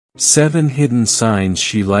7 hidden signs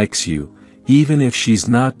she likes you, even if she's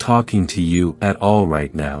not talking to you at all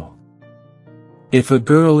right now. If a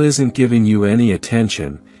girl isn't giving you any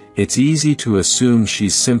attention, it's easy to assume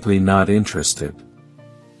she's simply not interested.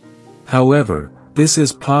 However, this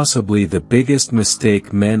is possibly the biggest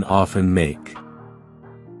mistake men often make.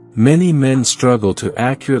 Many men struggle to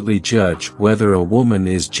accurately judge whether a woman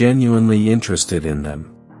is genuinely interested in them.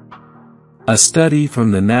 A study from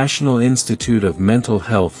the National Institute of Mental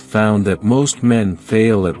Health found that most men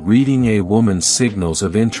fail at reading a woman's signals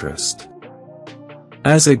of interest.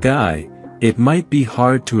 As a guy, it might be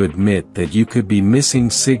hard to admit that you could be missing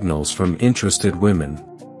signals from interested women.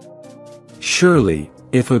 Surely,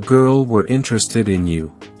 if a girl were interested in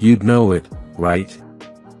you, you'd know it, right?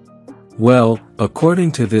 Well,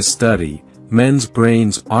 according to this study, men's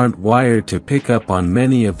brains aren't wired to pick up on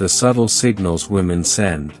many of the subtle signals women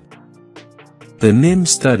send. The NIMH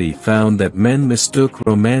study found that men mistook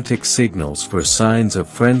romantic signals for signs of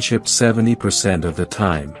friendship 70% of the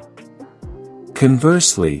time.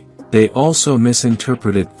 Conversely, they also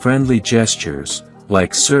misinterpreted friendly gestures,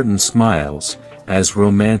 like certain smiles, as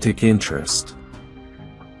romantic interest.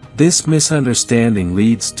 This misunderstanding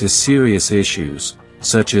leads to serious issues,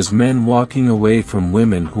 such as men walking away from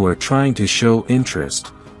women who are trying to show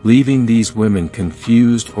interest, leaving these women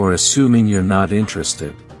confused or assuming you're not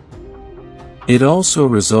interested. It also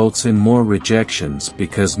results in more rejections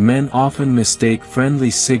because men often mistake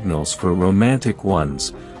friendly signals for romantic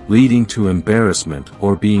ones, leading to embarrassment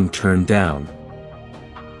or being turned down.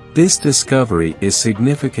 This discovery is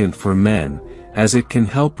significant for men, as it can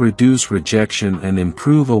help reduce rejection and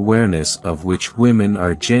improve awareness of which women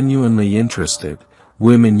are genuinely interested,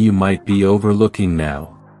 women you might be overlooking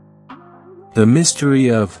now. The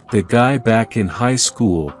mystery of the guy back in high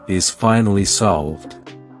school is finally solved.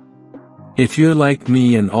 If you're like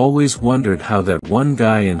me and always wondered how that one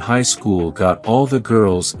guy in high school got all the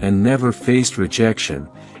girls and never faced rejection,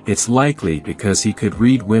 it's likely because he could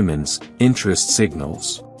read women's interest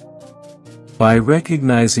signals. By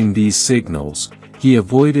recognizing these signals, he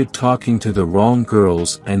avoided talking to the wrong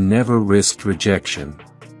girls and never risked rejection.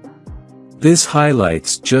 This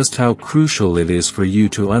highlights just how crucial it is for you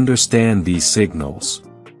to understand these signals.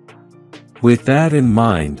 With that in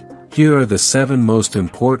mind, here are the 7 most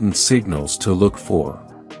important signals to look for.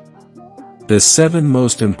 The 7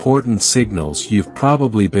 most important signals you've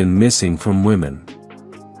probably been missing from women.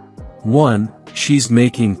 1. She's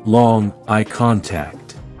making long eye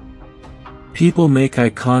contact. People make eye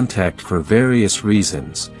contact for various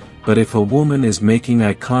reasons, but if a woman is making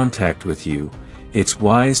eye contact with you, it's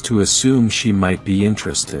wise to assume she might be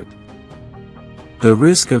interested. The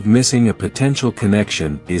risk of missing a potential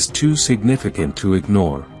connection is too significant to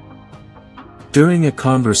ignore. During a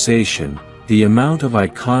conversation, the amount of eye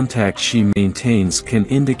contact she maintains can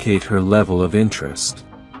indicate her level of interest.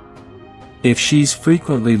 If she's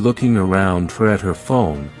frequently looking around at her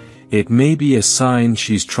phone, it may be a sign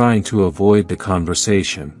she's trying to avoid the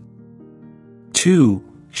conversation. 2.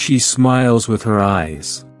 She smiles with her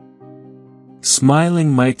eyes. Smiling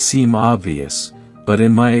might seem obvious, but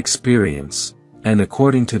in my experience, and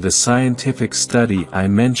according to the scientific study I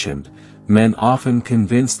mentioned, men often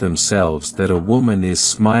convince themselves that a woman is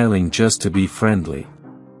smiling just to be friendly.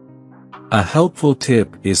 A helpful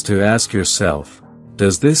tip is to ask yourself,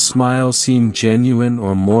 does this smile seem genuine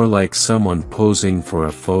or more like someone posing for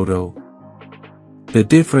a photo? The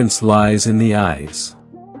difference lies in the eyes.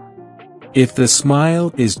 If the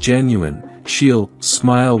smile is genuine, she'll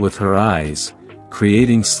smile with her eyes,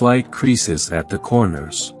 creating slight creases at the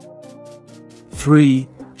corners. 3.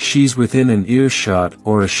 She's within an earshot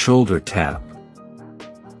or a shoulder tap.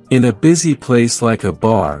 In a busy place like a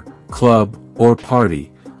bar, club, or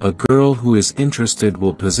party, a girl who is interested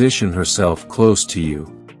will position herself close to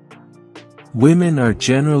you. Women are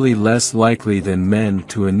generally less likely than men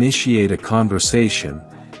to initiate a conversation,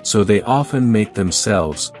 so they often make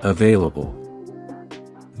themselves available.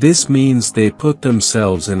 This means they put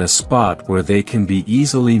themselves in a spot where they can be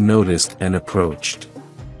easily noticed and approached.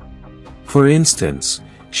 For instance,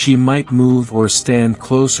 she might move or stand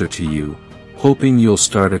closer to you, hoping you'll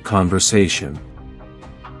start a conversation.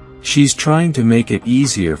 She's trying to make it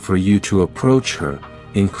easier for you to approach her,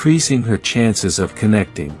 increasing her chances of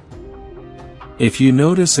connecting. If you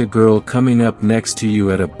notice a girl coming up next to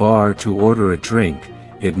you at a bar to order a drink,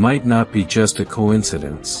 it might not be just a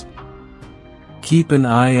coincidence. Keep an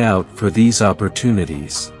eye out for these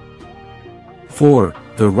opportunities. 4.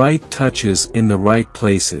 The right touches in the right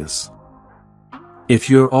places. If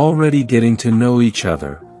you're already getting to know each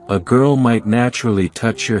other, a girl might naturally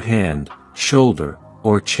touch your hand, shoulder,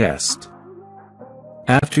 or chest.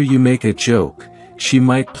 After you make a joke, she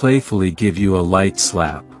might playfully give you a light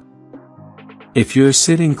slap. If you're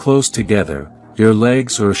sitting close together, your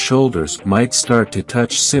legs or shoulders might start to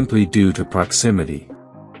touch simply due to proximity.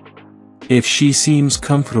 If she seems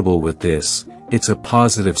comfortable with this, it's a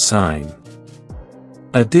positive sign.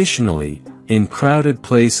 Additionally, in crowded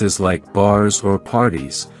places like bars or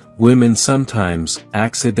parties, women sometimes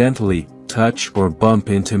accidentally touch or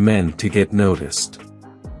bump into men to get noticed.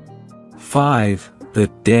 5. The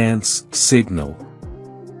dance signal.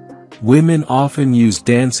 Women often use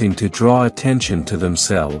dancing to draw attention to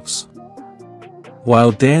themselves.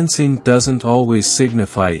 While dancing doesn't always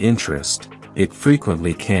signify interest, it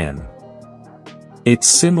frequently can. It's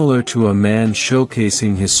similar to a man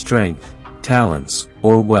showcasing his strength, talents,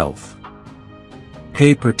 or wealth.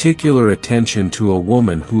 Pay particular attention to a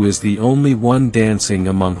woman who is the only one dancing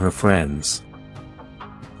among her friends.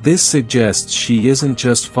 This suggests she isn't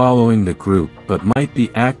just following the group but might be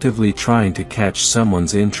actively trying to catch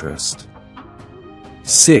someone's interest.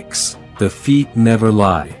 6. The feet never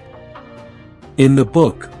lie. In the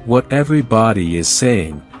book, What Everybody is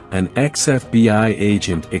Saying, an ex-FBI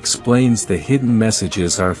agent explains the hidden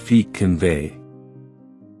messages our feet convey.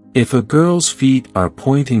 If a girl's feet are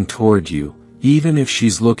pointing toward you, even if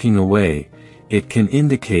she's looking away, it can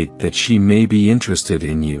indicate that she may be interested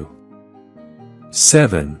in you.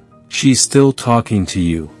 7. She's still talking to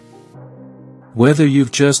you. Whether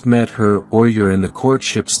you've just met her or you're in the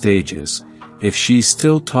courtship stages, if she's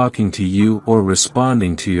still talking to you or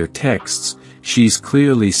responding to your texts, she's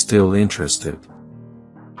clearly still interested.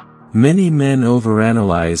 Many men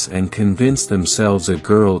overanalyze and convince themselves a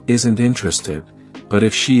girl isn't interested, but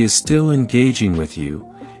if she is still engaging with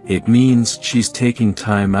you, it means she's taking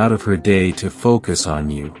time out of her day to focus on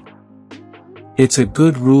you. It's a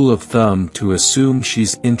good rule of thumb to assume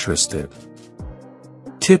she's interested.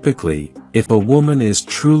 Typically, if a woman is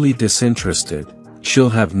truly disinterested, she'll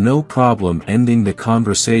have no problem ending the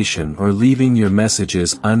conversation or leaving your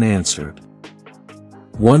messages unanswered.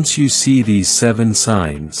 Once you see these 7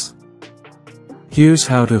 signs, here's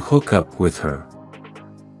how to hook up with her.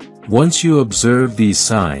 Once you observe these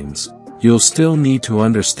signs, you'll still need to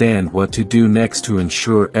understand what to do next to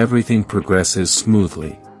ensure everything progresses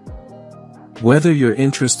smoothly. Whether you're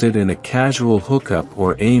interested in a casual hookup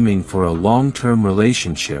or aiming for a long-term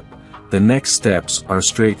relationship, the next steps are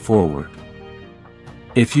straightforward.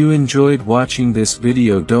 If you enjoyed watching this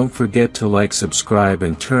video, don't forget to like, subscribe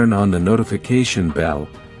and turn on the notification bell,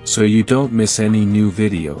 so you don't miss any new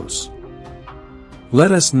videos.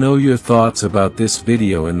 Let us know your thoughts about this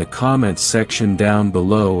video in the comments section down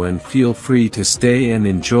below and feel free to stay and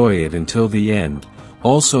enjoy it until the end.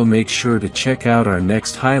 Also make sure to check out our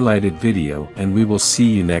next highlighted video and we will see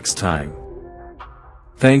you next time.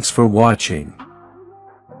 Thanks for watching.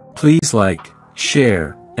 Please like,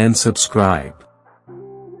 share, and subscribe.